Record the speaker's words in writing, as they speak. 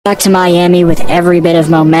Back to Miami with every bit of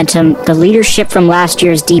momentum. The leadership from last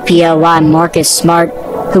year's DPOY, Marcus Smart,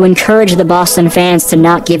 who encouraged the Boston fans to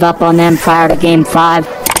not give up on them prior to Game 5,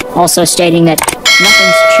 also stating that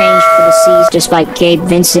nothing's changed for the C's despite Gabe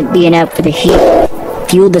Vincent being out for the Heat,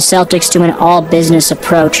 fueled the Celtics to an all-business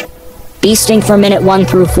approach. Beasting for minute 1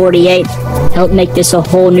 through 48 helped make this a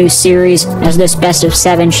whole new series as this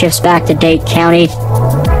best-of-7 shifts back to Dade County.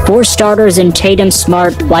 4 starters in Tatum,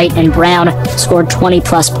 Smart, White, and Brown scored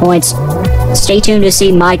 20-plus points. Stay tuned to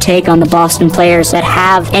see my take on the Boston players that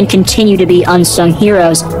have and continue to be unsung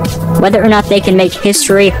heroes, whether or not they can make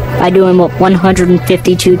history by doing what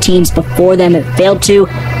 152 teams before them have failed to,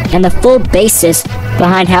 and the full basis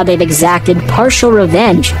behind how they've exacted partial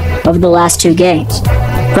revenge over the last 2 games.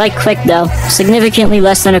 Right quick though, significantly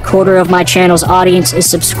less than a quarter of my channel's audience is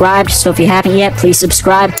subscribed, so if you haven't yet, please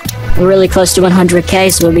subscribe. We're really close to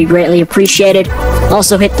 100k, so it would be greatly appreciated.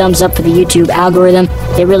 Also hit thumbs up for the YouTube algorithm.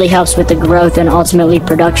 It really helps with the growth and ultimately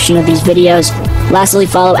production of these videos. Lastly,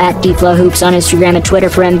 follow @DFlowHoops on Instagram and Twitter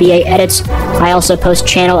for NBA edits. I also post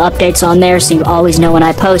channel updates on there, so you always know when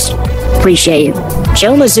I post. Appreciate you.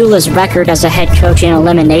 Joe Mazzulla's record as a head coach in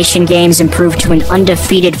elimination games improved to an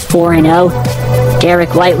undefeated 4-0.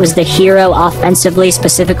 Derek White was the hero offensively,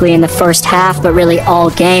 specifically in the first half, but really all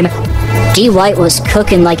game. D. White was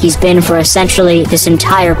cooking like he's been for essentially this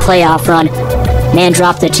entire playoff run. Man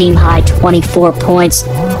dropped the team-high 24 points,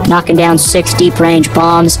 knocking down 6 deep-range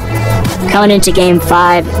bombs. Coming into Game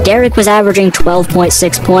 5, Derek was averaging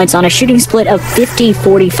 12.6 points on a shooting split of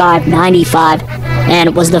 50-45-95,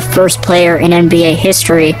 and was the first player in NBA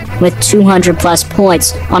history with 200-plus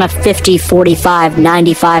points on a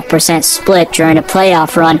 50-45-95% split during a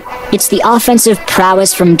playoff run. It's the offensive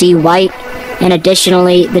prowess from D. White, and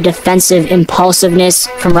additionally the defensive impulsiveness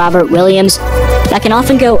from Robert Williams that can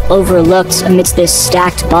often go overlooked amidst this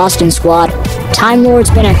stacked Boston squad. Time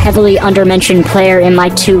Lord's been a heavily undermentioned player in my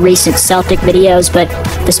 2 recent Celtic videos, but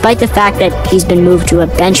despite the fact that he's been moved to a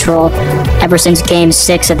bench role ever since Game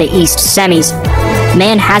 6 of the East semis,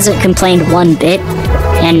 man hasn't complained one bit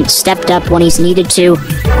and stepped up when he's needed to,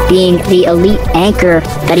 being the elite anchor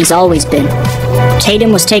that he's always been.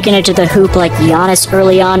 Tatum was taking it to the hoop like Giannis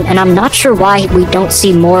early on, and I'm not sure why we don't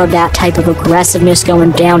see more of that type of aggressiveness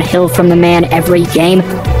going downhill from the man every game.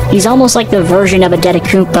 He's almost like the version of a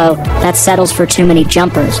Antetokounmpo that settles for too many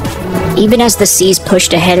jumpers. Even as the C's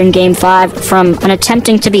pushed ahead in Game 5, from an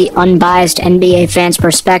attempting to be unbiased NBA fan's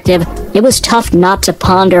perspective, it was tough not to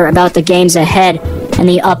ponder about the games ahead and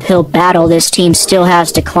the uphill battle this team still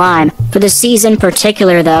has to climb. For the C's in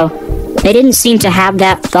particular, though, they didn't seem to have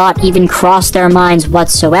that thought even cross their minds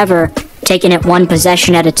whatsoever, taking it one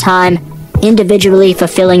possession at a time, individually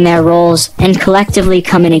fulfilling their roles, and collectively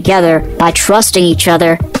coming together by trusting each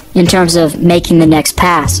other in terms of making the next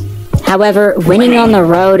pass. However, winning on the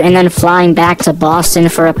road and then flying back to Boston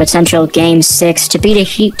for a potential Game 6 to beat a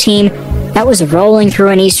Heat team that was rolling through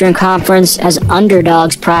an Eastern Conference as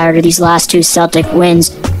underdogs prior to these last 2 Celtic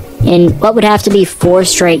wins in what would have to be 4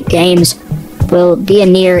 straight games will be a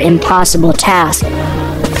near impossible task.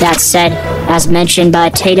 That said, as mentioned by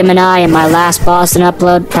Tatum and I in my last Boston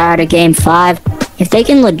upload prior to Game 5, if they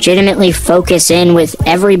can legitimately focus in with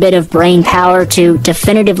every bit of brain power to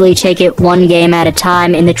definitively take it 1 game at a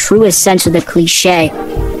time in the truest sense of the cliche,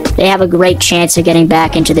 they have a great chance of getting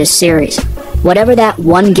back into this series. Whatever that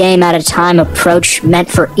 1 game at a time approach meant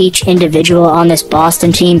for each individual on this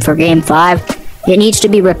Boston team for Game 5, it needs to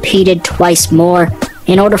be repeated twice more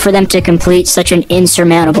in order for them to complete such an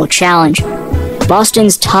insurmountable challenge.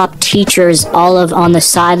 Boston's top teachers, all on the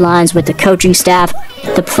sidelines with the coaching staff,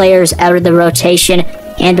 the players out of the rotation,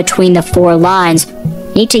 and between the 4 lines,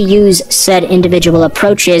 need to use said individual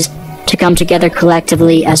approaches to come together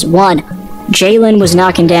collectively as one. Jalen was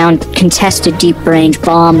knocking down contested deep-range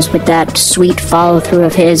bombs with that sweet follow-through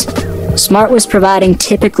of his. Smart was providing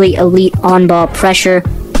typically elite on-ball pressure,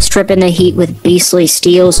 stripping the Heat with beastly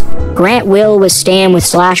steals. Grant Will was staying with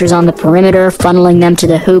slashers on the perimeter, funneling them to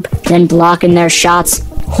the hoop, then blocking their shots.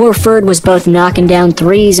 Horford was both knocking down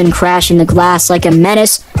threes and crashing the glass like a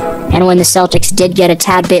menace, and when the Celtics did get a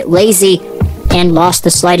tad bit lazy and lost the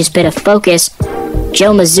slightest bit of focus,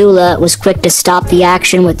 Joe Mazzulla was quick to stop the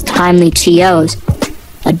action with timely TOs.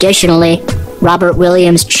 Additionally, Robert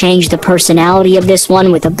Williams changed the personality of this one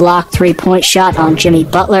with a blocked 3-point shot on Jimmy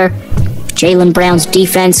Butler. Jaylen Brown's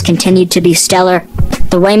defense continued to be stellar.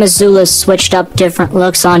 The way Mazzulla switched up different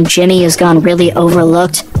looks on Jimmy has gone really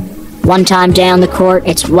overlooked. One time down the court,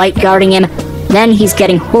 it's White guarding him. Then he's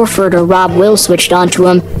getting Horford or Rob Will switched onto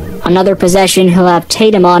him. Another possession, he'll have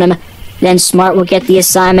Tatum on him. Then Smart will get the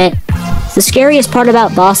assignment. The scariest part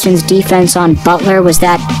about Boston's defense on Butler was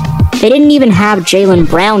that They didn't even have Jaylen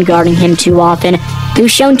Brown guarding him too often,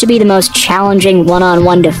 who's shown to be the most challenging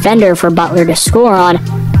one-on-one defender for Butler to score on.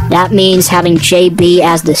 That means having JB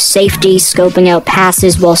as the safety, scoping out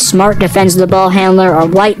passes while Smart defends the ball handler, or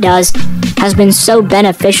White does, has been so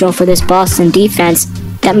beneficial for this Boston defense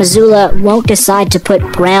that Mazzulla won't decide to put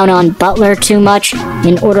Brown on Butler too much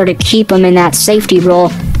in order to keep him in that safety role,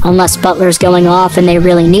 unless Butler's going off and they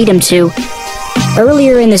really need him to.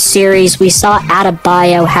 Earlier in the series, we saw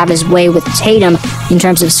Adebayo have his way with Tatum in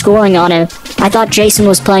terms of scoring on him. I thought Jason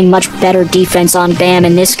was playing much better defense on Bam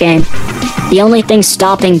in this game. The only thing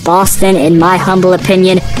stopping Boston, in my humble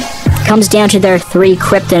opinion, comes down to their three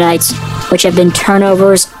kryptonites, which have been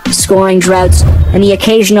turnovers, scoring droughts, and the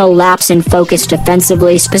occasional lapse in focus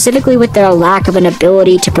defensively, specifically with their lack of an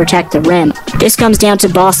ability to protect the rim. This comes down to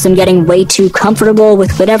Boston getting way too comfortable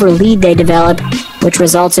with whatever lead they develop, which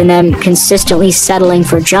results in them consistently settling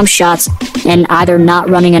for jump shots and either not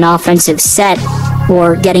running an offensive set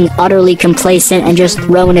or getting utterly complacent and just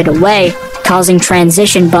throwing it away, causing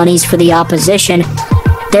transition bunnies for the opposition.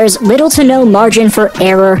 There's little to no margin for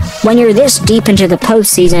error when you're this deep into the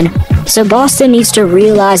postseason, so Boston needs to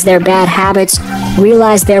realize their bad habits,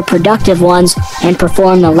 realize their productive ones, and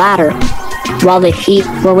perform the latter. While the Heat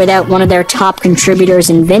were without one of their top contributors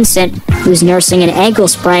in Vincent, who's nursing an ankle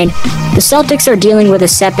sprain, the Celtics are dealing with a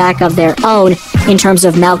setback of their own in terms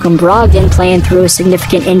of Malcolm Brogdon playing through a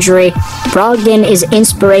significant injury. Brogdon is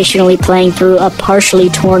inspirationally playing through a partially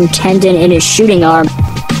torn tendon in his shooting arm.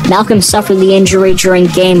 Malcolm suffered the injury during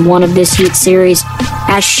Game 1 of this Heat series.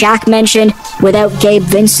 As Shaq mentioned, without Gabe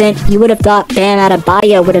Vincent, you would have thought Bam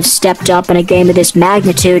Adebayo would have stepped up in a game of this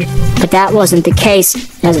magnitude, but that wasn't the case,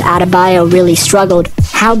 as Adebayo really struggled.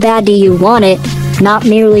 How bad do you want it? Not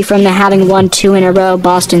merely from the having won 2 in a row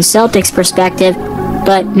Boston Celtics perspective,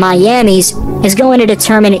 but Miami's is going to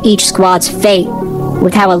determine each squad's fate,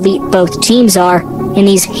 with how elite both teams are in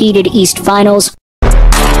these heated East Finals.